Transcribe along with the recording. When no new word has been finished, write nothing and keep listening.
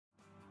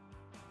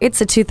It's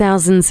a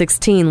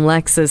 2016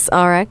 Lexus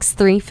RX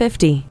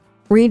 350.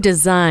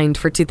 Redesigned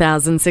for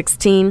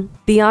 2016,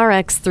 the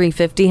RX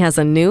 350 has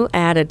a new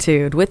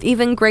attitude with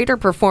even greater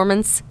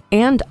performance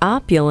and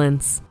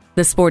opulence.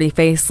 The sporty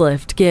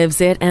facelift gives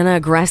it an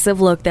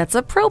aggressive look that's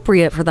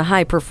appropriate for the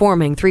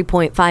high-performing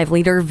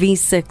 3.5-liter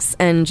V6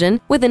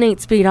 engine with an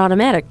 8-speed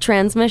automatic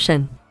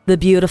transmission. The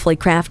beautifully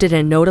crafted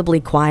and notably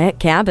quiet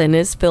cabin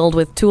is filled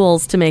with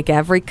tools to make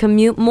every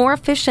commute more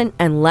efficient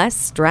and less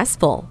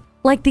stressful.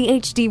 Like the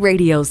HD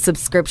Radio's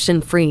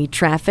subscription-free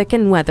traffic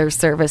and weather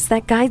service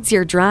that guides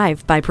your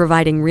drive by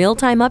providing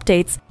real-time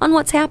updates on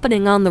what's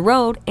happening on the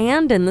road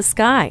and in the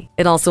sky.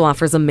 It also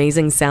offers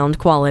amazing sound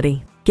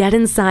quality. Get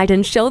inside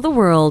and show the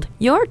world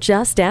you're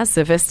just as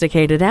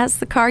sophisticated as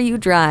the car you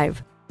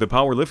drive. The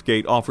power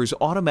liftgate offers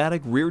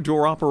automatic rear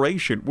door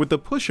operation with the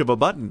push of a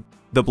button.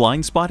 The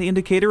blind spot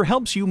indicator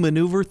helps you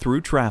maneuver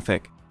through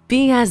traffic.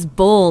 Be as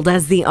bold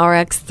as the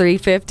RX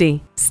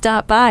 350.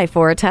 Stop by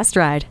for a test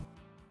ride.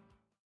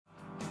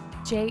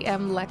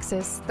 JM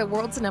Lexus, the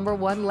world's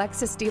 #1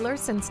 Lexus dealer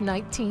since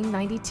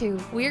 1992.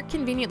 We're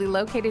conveniently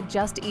located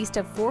just east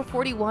of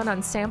 441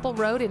 on Sample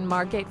Road in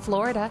Margate,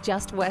 Florida,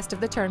 just west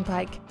of the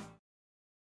Turnpike.